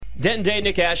Denton Day,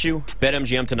 Nick Ashew,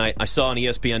 BetMGM tonight. I saw on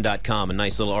ESPN.com a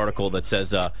nice little article that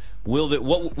says,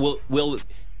 will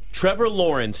Trevor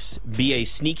Lawrence be a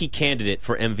sneaky candidate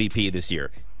for MVP this year?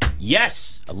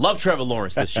 Yes! I love Trevor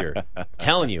Lawrence this year. I'm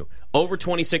telling you. Over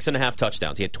 26.5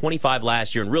 touchdowns. He had 25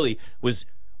 last year and really was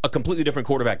a completely different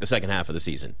quarterback the second half of the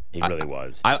season. He really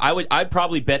was. I'd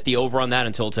probably bet the over on that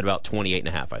until it's at about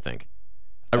 28.5, I think.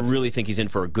 I really think he's in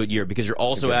for a good year because you're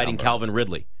also adding Calvin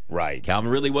Ridley. Right. Calvin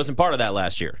Ridley wasn't part of that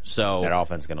last year. So that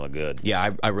offense is going to look good.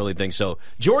 Yeah, I really think so.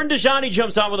 Jordan Dajani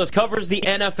jumps on with us, covers the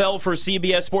NFL for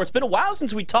CBS Sports. It's been a while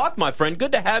since we talked, my friend.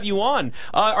 Good to have you on.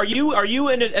 Are you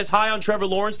as high on Trevor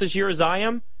Lawrence this year as I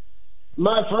am?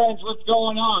 My friends, what's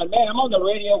going on? Man, I'm on the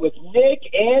radio with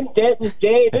Nick and Denton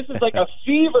Day. This is like a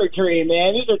fever dream,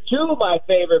 man. These are two of my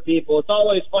favorite people. It's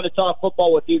always fun to talk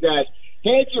football with you guys. To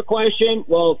answer your question,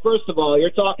 well, first of all, you're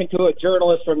talking to a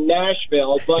journalist from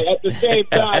Nashville, but at the same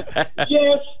time,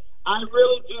 yes, I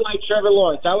really do like Trevor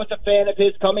Lawrence. I was a fan of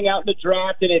his coming out in the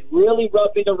draft, and it really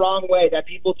rubbed me the wrong way that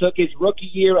people took his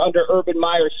rookie year under Urban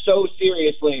Meyer so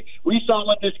seriously. We saw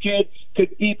what this kid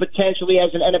could be potentially as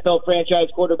an NFL franchise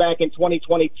quarterback in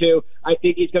 2022. I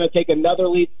think he's going to take another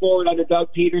leap forward under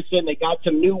Doug Peterson. They got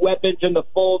some new weapons in the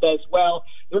fold as well.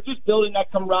 They're just building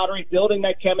that camaraderie, building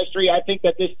that chemistry. I think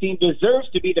that this team deserves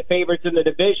to be the favorites in the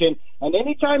division. And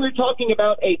anytime you're talking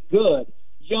about a good,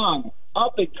 young,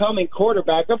 up-and-coming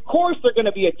quarterback, of course they're going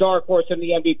to be a dark horse in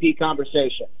the MVP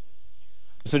conversation.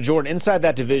 So, Jordan, inside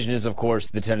that division is, of course,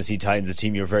 the Tennessee Titans, a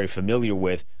team you're very familiar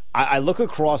with. I look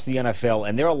across the NFL,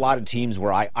 and there are a lot of teams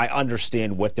where I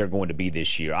understand what they're going to be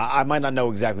this year. I might not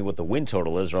know exactly what the win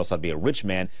total is, or else I'd be a rich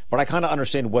man, but I kind of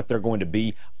understand what they're going to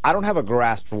be. I don't have a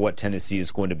grasp for what Tennessee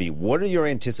is going to be. What are your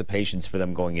anticipations for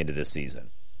them going into this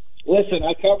season? Listen,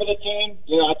 I cover the team.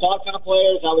 I talked to the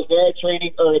players. I was there at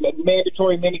training or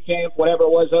mandatory minicamp, whatever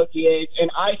it was, OTAs,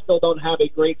 and I still don't have a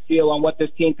great feel on what this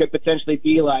team could potentially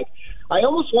be like. I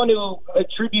almost want to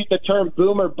attribute the term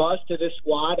boom or bust to this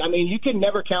squad. I mean, you can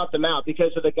never count them out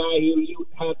because of the guy who you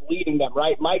have leading them,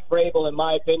 right? Mike Vrabel, in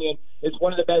my opinion, is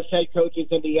one of the best head coaches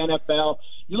in the NFL.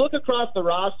 You look across the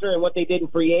roster and what they did in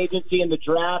free agency and the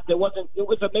draft, it was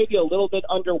maybe a little bit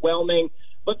underwhelming.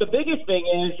 But the biggest thing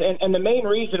is, and the main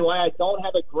reason why I don't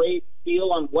have a great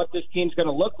feel on what this team's going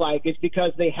to look like is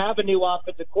because they have a new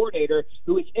offensive coordinator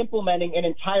who is implementing an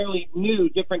entirely new,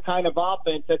 different kind of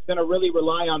offense that's going to really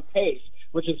rely on pace,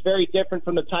 which is very different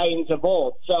from the Titans of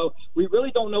old. So we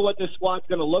really don't know what this squad's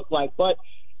going to look like. But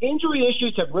injury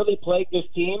issues have really plagued this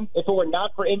team. If it were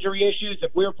not for injury issues,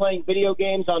 if we were playing video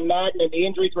games on Madden and the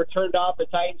injuries were turned off, the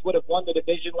Titans would have won the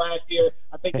division last year.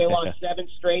 I think they lost 7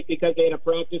 straight because they had a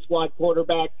practice squad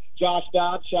quarterback, Josh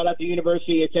Dobbs, shout out to the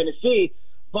University of Tennessee.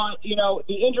 But,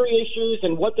 the injury issues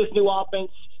and what this new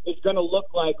offense is going to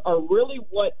look like are really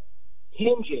what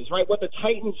hinges, right? What the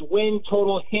Titans win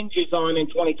total hinges on in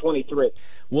 2023.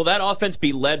 Will that offense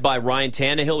be led by Ryan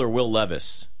Tannehill or Will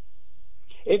Levis?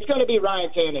 It's going to be Ryan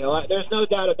Tannehill. There's no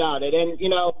doubt about it. And,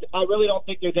 I really don't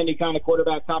think there's any kind of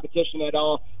quarterback competition at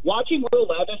all. Watching Will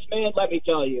Levis, man, let me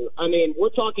tell you, I mean, we're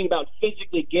talking about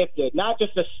physically gifted, not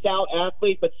just a stout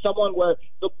athlete, but someone where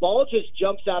the ball just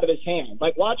jumps out of his hand.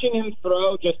 Like watching him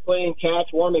throw, just playing catch,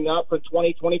 warming up from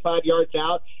 20, 25 yards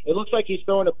out, it looks like he's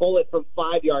throwing a bullet from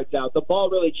 5 yards out. The ball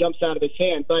really jumps out of his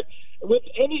hand. But with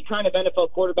any kind of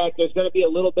NFL quarterback, there's going to be a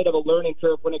little bit of a learning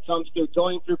curve when it comes to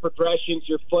going through progressions,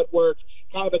 your footwork,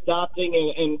 kind of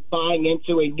adopting and buying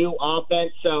into a new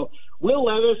offense. So Will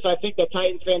Levis, I think that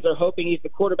Titans fans are hoping he's the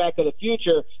quarterback of the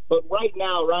future, but right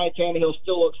now Ryan Tannehill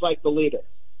still looks like the leader.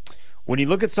 When you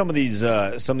look at some of these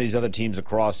other teams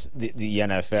across the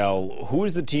NFL, who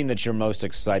is the team that you're most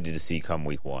excited to see come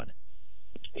week 1?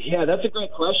 Yeah, that's a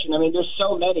great question. I mean, there's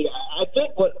so many. I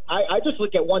think I just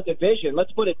look at one division.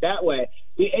 Let's put it that way.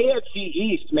 The AFC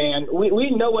East, man,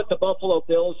 we know what the Buffalo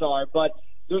Bills are, but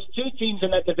there's 2 teams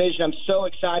in that division I'm so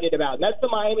excited about, and that's the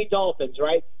Miami Dolphins,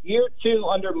 right? Year 2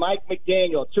 under Mike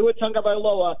McDaniel. Tua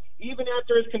Tagovailoa, even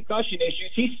after his concussion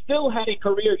issues, he still had a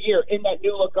career year in that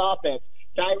new-look offense.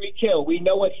 Tyreek Hill, we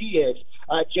know what he is.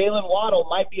 Jalen Waddle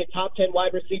might be a top 10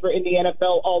 wide receiver in the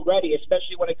NFL already,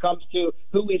 especially when it comes to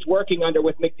who he's working under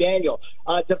with McDaniel.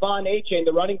 Devon Achane,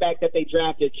 the running back that they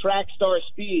drafted, track star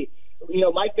speed.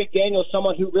 Mike McDaniel,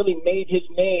 someone who really made his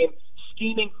name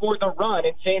scheming for the run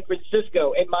in San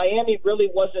Francisco, and Miami really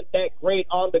wasn't that great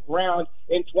on the ground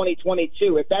in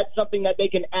 2022. If that's something that they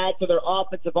can add to their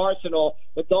offensive arsenal,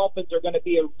 the Dolphins are going to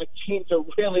be a team to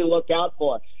really look out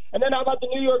for. And then how about the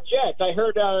New York Jets? I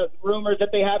heard rumors that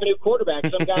they have a new quarterback,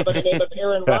 some guy by the name of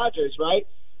Aaron Rodgers, right?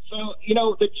 So,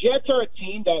 the Jets are a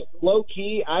team that,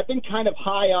 low-key, I've been kind of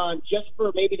high on just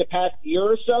for maybe the past year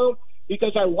or so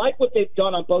because I like what they've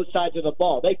done on both sides of the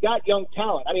ball. They've got young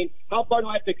talent. I mean, how far do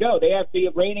I have to go? They have the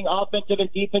reigning offensive and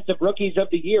defensive rookies of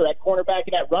the year at cornerback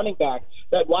and at running back.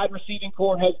 That wide receiving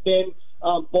core has been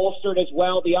bolstered as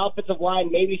well. The offensive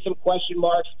line, maybe some question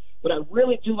marks. But I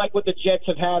really do like what the Jets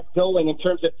have had going in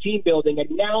terms of team building.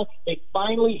 And now they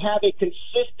finally have a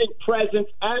consistent presence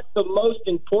at the most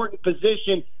important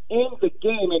position in the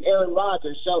game in Aaron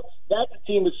Rodgers. So that's a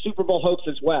team with Super Bowl hopes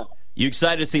as well. You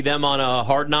excited to see them on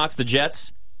Hard Knocks, the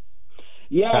Jets?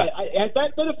 Yeah. Has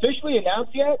that been officially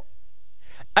announced yet?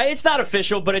 It's not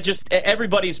official, but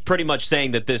everybody's pretty much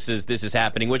saying that this is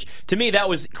happening, which to me that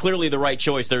was clearly the right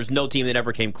choice. There's no team that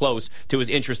ever came close to as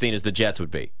interesting as the Jets would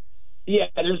be. Yeah,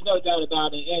 there's no doubt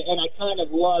about it. And I kind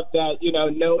of love that,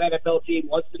 no NFL team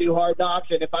wants to do Hard Knocks.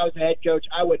 And if I was a head coach,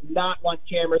 I would not want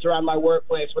cameras around my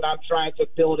workplace when I'm trying to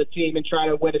build a team and try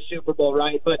to win a Super Bowl,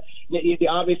 right? But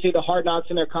obviously the Hard Knocks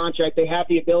in their contract, they have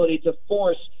the ability to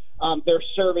force their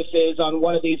services on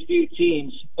one of these few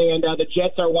teams. And the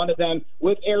Jets are one of them,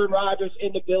 with Aaron Rodgers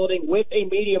in the building, with a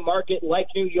media market like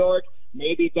New York.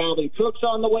 Maybe Dalvin Cook's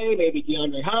on the way, maybe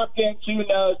DeAndre Hopkins, who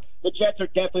knows? The Jets are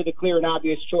definitely the clear and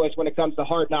obvious choice when it comes to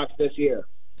Hard Knocks this year.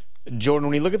 Jordan,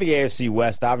 when you look at the AFC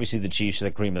West, obviously the Chiefs are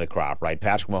the cream of the crop, right?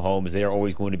 Patrick Mahomes, they're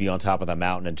always going to be on top of the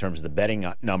mountain in terms of the betting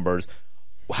numbers.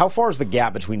 How far is the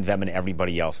gap between them and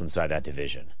everybody else inside that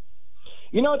division?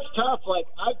 It's tough. Like,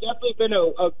 I've definitely been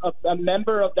a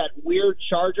member of that weird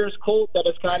Chargers cult that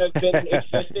has kind of been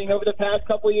existing over the past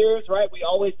couple of years, right? We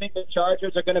always think the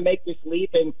Chargers are going to make this leap,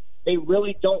 and they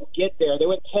really don't get there. They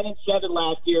went 10-7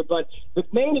 last year, but the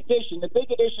big addition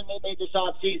they made this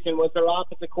offseason was their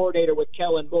offensive coordinator with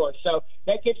Kellen Moore. So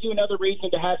that gives you another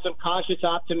reason to have some cautious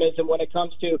optimism when it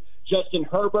comes to Justin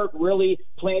Herbert really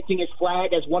planting his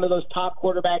flag as one of those top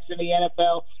quarterbacks in the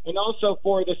NFL, and also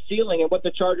for the ceiling and what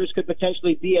the Chargers could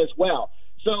potentially be as well.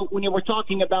 So when you were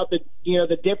talking about the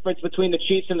difference between the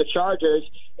Chiefs and the Chargers,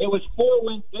 it was 4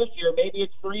 wins this year. Maybe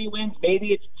it's 3 wins. Maybe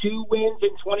it's 2 wins in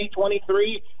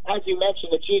 2023. As you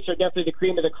mentioned, the Chiefs are definitely the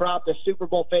cream of the crop, the Super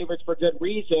Bowl favorites for good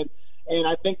reason. And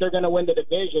I think they're going to win the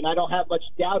division. I don't have much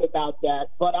doubt about that.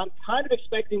 But I'm kind of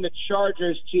expecting the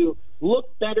Chargers to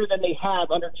look better than they have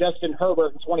under Justin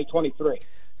Herbert in 2023.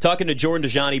 Talking to Jordan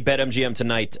Dajani, BetMGM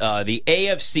tonight. The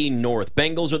AFC North.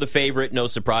 Bengals are the favorite, no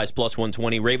surprise, plus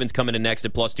 120. Ravens coming in next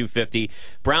at plus 250.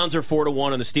 Browns are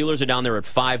 4-1, and the Steelers are down there at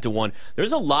 5-1.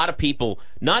 There's a lot of people,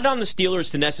 not on the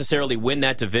Steelers to necessarily win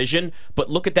that division,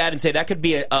 but look at that and say that could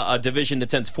be a division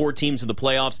that sends 4 teams to the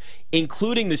playoffs,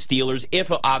 including the Steelers,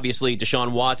 if obviously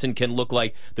Deshaun Watson can look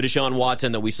like the Deshaun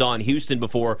Watson that we saw in Houston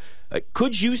before.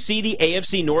 Could you see the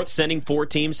AFC North sending 4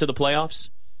 teams to the playoffs?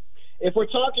 If we're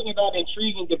talking about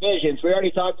intriguing divisions, we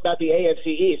already talked about the AFC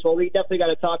East. Well, we definitely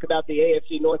got to talk about the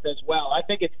AFC North as well. I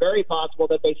think it's very possible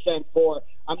that they send 4.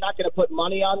 I'm not going to put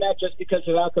money on that just because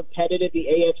of how competitive the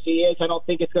AFC is. I don't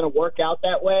think it's going to work out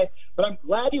that way. But I'm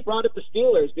glad you brought up the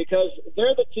Steelers because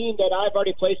they're the team that I've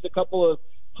already placed a couple of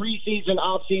preseason,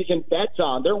 off-season bets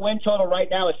on. Their win total right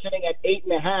now is sitting at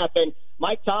 8.5, and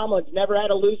Mike Tomlin's never had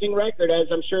a losing record, as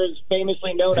I'm sure is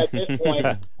famously known at this point.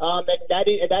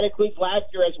 That includes last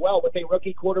year as well, with a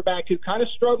rookie quarterback who kind of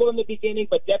struggled in the beginning,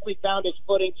 but definitely found his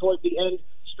footing towards the end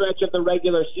stretch of the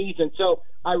regular season. So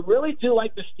I really do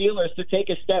like the Steelers to take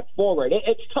a step forward.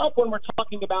 It's tough when we're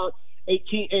talking about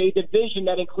a division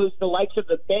that includes the likes of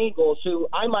the Bengals, who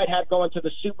I might have going to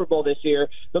the Super Bowl this year,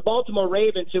 the Baltimore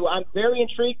Ravens, who I'm very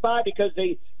intrigued by because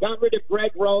they got rid of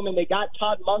Greg Roman, they got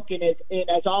Todd Monken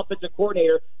as offensive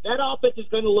coordinator. That offense is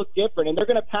going to look different, and they're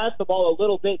going to pass the ball a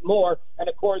little bit more. And,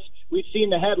 of course, we've seen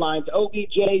the headlines.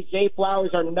 OBJ, Zay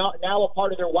Flowers are now a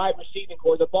part of their wide receiving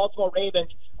core. The Baltimore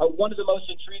Ravens are one of the most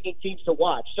intriguing teams to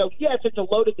watch. So, yes, it's a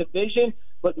loaded division,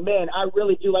 but, man, I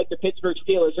really do like the Pittsburgh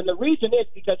Steelers. And the reason is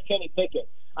because Kenny Pickett.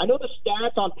 I know the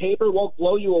stats on paper won't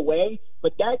blow you away,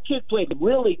 but that kid played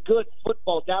really good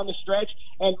football down the stretch,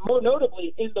 and more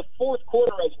notably in the fourth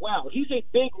quarter as well. He's a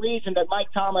big reason that Mike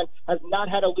Tomlin has not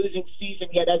had a losing season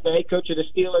yet as the head coach of the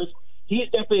Steelers. He's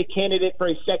definitely a candidate for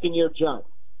a second-year jump.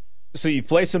 So you've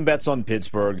placed some bets on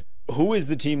Pittsburgh. Who is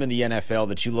the team in the NFL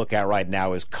that you look at right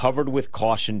now is covered with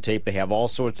caution tape? They have all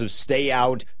sorts of stay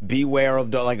out, beware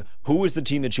of, who is the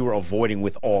team that you are avoiding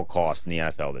with all costs in the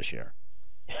NFL this year?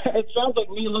 It sounds like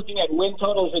me looking at win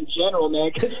totals in general,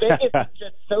 man, because Vegas is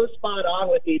just so spot on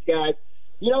with these guys.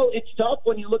 It's tough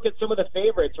when you look at some of the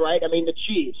favorites, right? I mean, the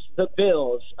Chiefs, the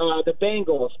Bills, the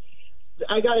Bengals.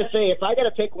 I got to say, if I got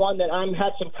to pick one that I'm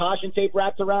had some caution tape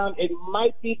wrapped around, it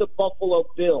might be the Buffalo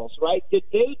Bills, right? Did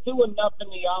they do enough in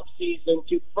the offseason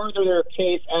to further their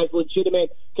case as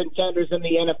legitimate contenders in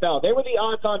the NFL. They were the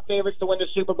odds-on favorites to win the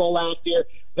Super Bowl last year.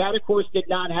 That, of course, did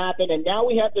not happen, and now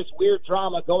we have this weird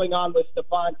drama going on with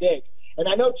Stephon Diggs. And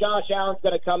I know Josh Allen's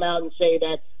going to come out and say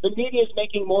that the media is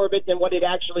making more of it than what it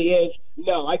actually is.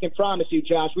 No, I can promise you,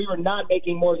 Josh, we were not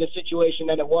making more of the situation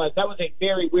than it was. That was a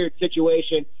very weird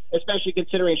situation, especially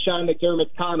considering Sean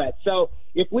McDermott's comments. So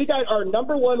if we got our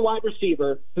number one wide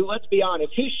receiver, who, let's be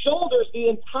honest, he shoulders the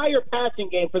entire passing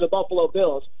game for the Buffalo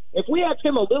Bills, if we have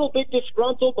him a little bit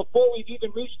disgruntled before we've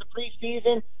even reached the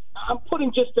preseason, I'm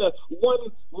putting just a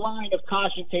one line of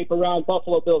caution tape around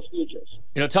Buffalo Bills' futures.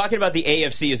 You know, talking about the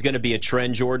AFC is going to be a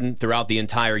trend, Jordan, throughout the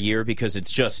entire year because it's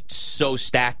just so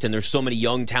stacked and there's so many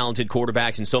young, talented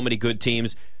quarterbacks and so many good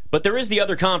teams. But there is the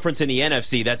other conference in the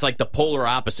NFC that's like the polar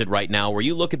opposite right now, where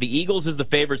you look at the Eagles as the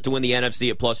favorites to win the NFC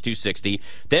at plus 260.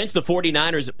 Then it's the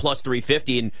 49ers at plus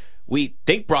 350, and we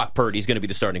think Brock Purdy's going to be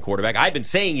the starting quarterback. I've been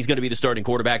saying he's going to be the starting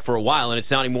quarterback for a while, and it's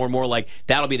sounding more and more like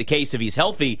that'll be the case if he's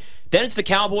healthy. Then it's the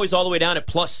Cowboys all the way down at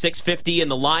plus 650 and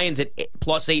the Lions at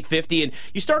plus 850. And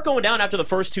you start going down after the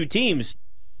first two teams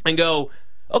and go,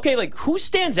 okay, like who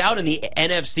stands out in the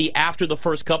NFC after the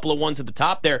first couple of ones at the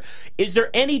top there? Is there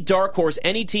any dark horse,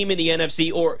 any team in the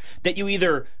NFC or that you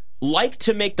either like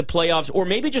to make the playoffs or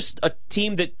maybe just a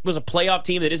team that was a playoff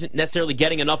team that isn't necessarily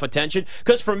getting enough attention?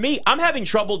 Because for me, I'm having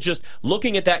trouble just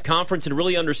looking at that conference and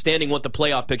really understanding what the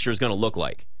playoff picture is going to look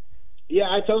like. Yeah,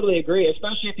 I totally agree,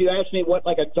 especially if you ask me what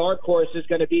like a dark horse is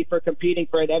going to be for competing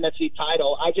for an NFC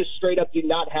title. I just straight up do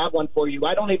not have one for you.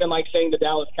 I don't even like saying the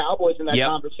Dallas Cowboys in that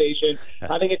conversation.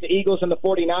 I think it's the Eagles and the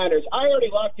 49ers. I already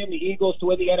locked in the Eagles to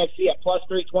win the NFC at plus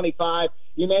 325.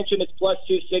 You mentioned it's plus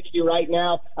 260 right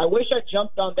now. I wish I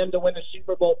jumped on them to win the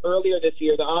Super Bowl earlier this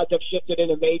year. The odds have shifted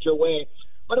in a major way.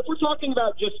 But if we're talking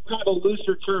about just kind of a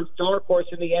looser term dark horse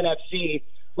in the NFC,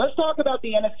 let's talk about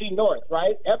the NFC North,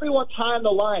 right? Everyone's high on the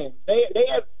Lions. They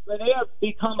have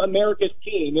become America's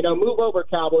team. You know, move over,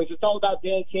 Cowboys. It's all about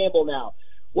Dan Campbell now.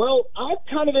 Well, I'm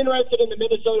kind of interested in the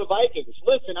Minnesota Vikings.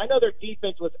 Listen, I know their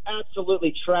defense was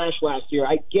absolutely trash last year.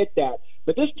 I get that.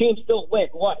 But this team still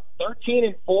went,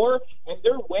 13-4? And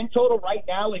their win total right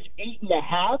now is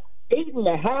 8.5?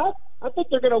 8.5? I think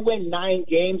they're going to win 9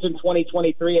 games in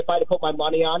 2023 if I had to put my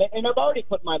money on it. And I've already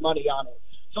put my money on it.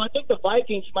 So I think the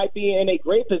Vikings might be in a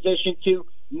great position to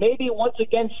maybe once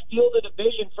again steal the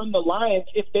division from the Lions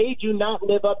if they do not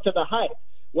live up to the hype.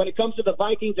 When it comes to the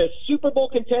Vikings as Super Bowl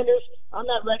contenders, I'm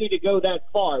not ready to go that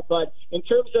far. But in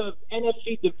terms of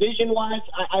NFC division-wise,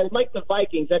 I like the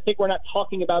Vikings. I think we're not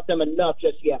talking about them enough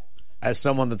just yet. As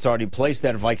someone that's already placed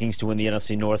that Vikings to win the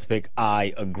NFC North pick,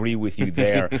 I agree with you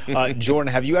there.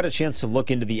 Jordan, have you had a chance to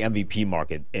look into the MVP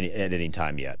market at any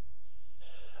time yet?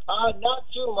 Not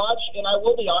too much, and I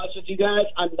will be honest with you guys,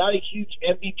 I'm not a huge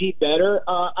MVP bettor.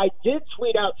 I did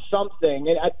tweet out something,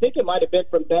 and I think it might have been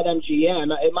from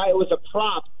BetMGM. It was a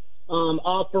prop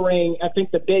offering, I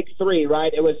think, the big three,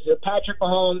 right? It was Patrick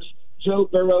Mahomes, Joe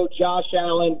Burrow, Josh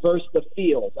Allen versus the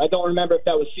field. I don't remember if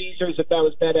that was Caesars, if that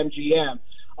was BetMGM.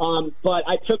 But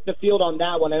I took the field on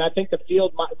that one, and I think the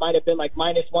field might have been like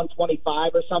minus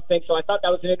 125 or something, so I thought that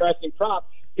was an interesting prop.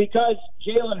 Because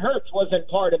Jalen Hurts wasn't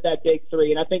part of that big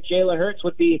three, and I think Jalen Hurts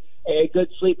would be a good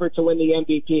sleeper to win the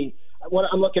MVP.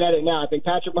 I'm looking at it now. I think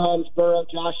Patrick Mahomes, Burrow,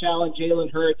 Josh Allen, Jalen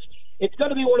Hurts. It's going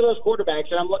to be one of those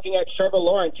quarterbacks, and I'm looking at Trevor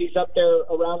Lawrence. He's up there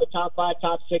around the top 5,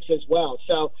 top 6 as well.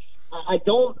 So I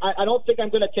don't think I'm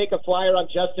going to take a flyer on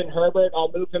Justin Herbert.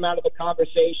 I'll move him out of the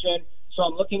conversation. So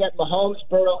I'm looking at Mahomes,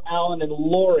 Burrow, Allen, and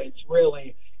Lawrence,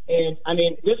 really. And, I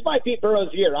mean, this might be Burrow's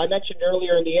year. I mentioned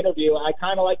earlier in the interview, I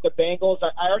kind of like the Bengals.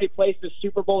 I already placed the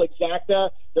Super Bowl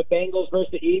exacta, the Bengals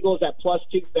versus the Eagles at plus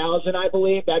 2,000, I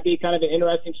believe. That'd be kind of an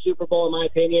interesting Super Bowl, in my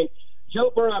opinion.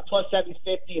 Joe Burrow at plus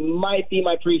 750 might be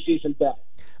my preseason bet.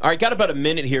 All right, got about a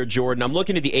minute here, Jordan. I'm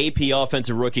looking at the AP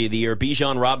Offensive Rookie of the Year.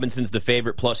 Bijan Robinson's the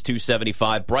favorite, plus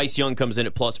 275. Bryce Young comes in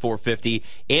at plus 450.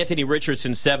 Anthony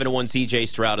Richardson, 7-1. C.J.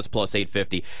 Stroud is plus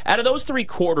 850. Out of those three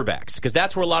quarterbacks, because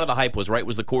that's where a lot of the hype was, right,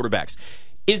 was the quarterbacks.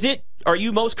 Are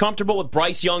you most comfortable with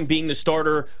Bryce Young being the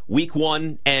starter week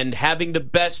 1 and having the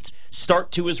best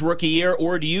start to his rookie year,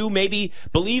 or do you maybe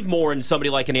believe more in somebody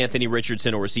like an Anthony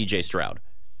Richardson or a C.J. Stroud?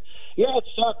 Yeah, it's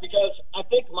tough because I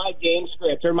think my game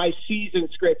script, or my season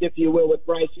script, if you will, with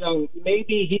Bryce Young,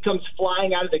 maybe he comes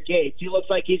flying out of the gates. He looks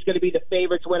like he's going to be the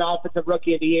favorite to win Offensive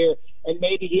Rookie of the Year, and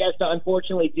maybe he has to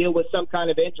unfortunately deal with some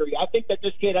kind of injury. I think that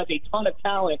this kid has a ton of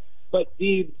talent, but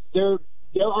there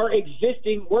are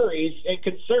existing worries and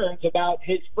concerns about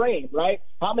his frame, right?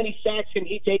 How many sacks can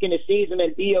he take in a season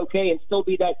and be okay and still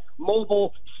be that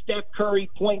mobile Steph Curry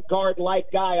point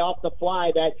guard-like guy off the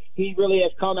fly that he really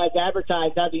has come as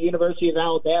advertised at the University of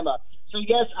Alabama? So,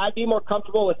 yes, I'd be more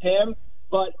comfortable with him.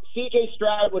 But C.J.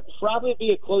 Stroud would probably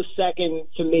be a close second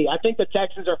to me. I think the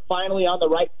Texans are finally on the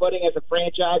right footing as a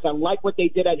franchise. I like what they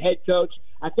did at head coach.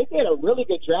 I think they had a really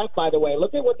good draft, by the way.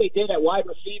 Look at what they did at wide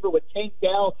receiver with Tank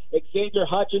Dell, Xavier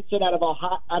Hutchinson out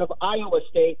of Iowa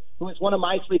State, who was one of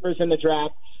my sleepers in the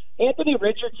draft. Anthony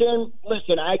Richardson,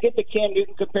 listen, I get the Cam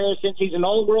Newton comparisons. He's an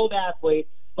all-world athlete.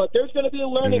 But there's going to be a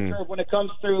learning curve when it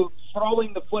comes through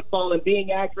throwing the football and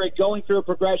being accurate, going through a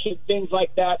progression, things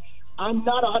like that. I'm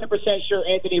not 100% sure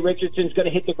Anthony Richardson's going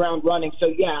to hit the ground running. So,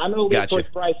 yeah, I'm going to lean towards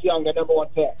Bryce Young, the number 1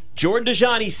 pick. Jordan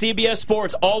Dajani, CBS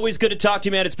Sports. Always good to talk to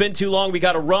you, man. It's been too long. We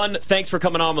got to run. Thanks for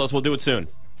coming on with us. We'll do it soon.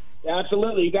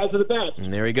 Absolutely. You guys are the best.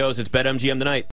 And there he goes. It's BetMGM tonight.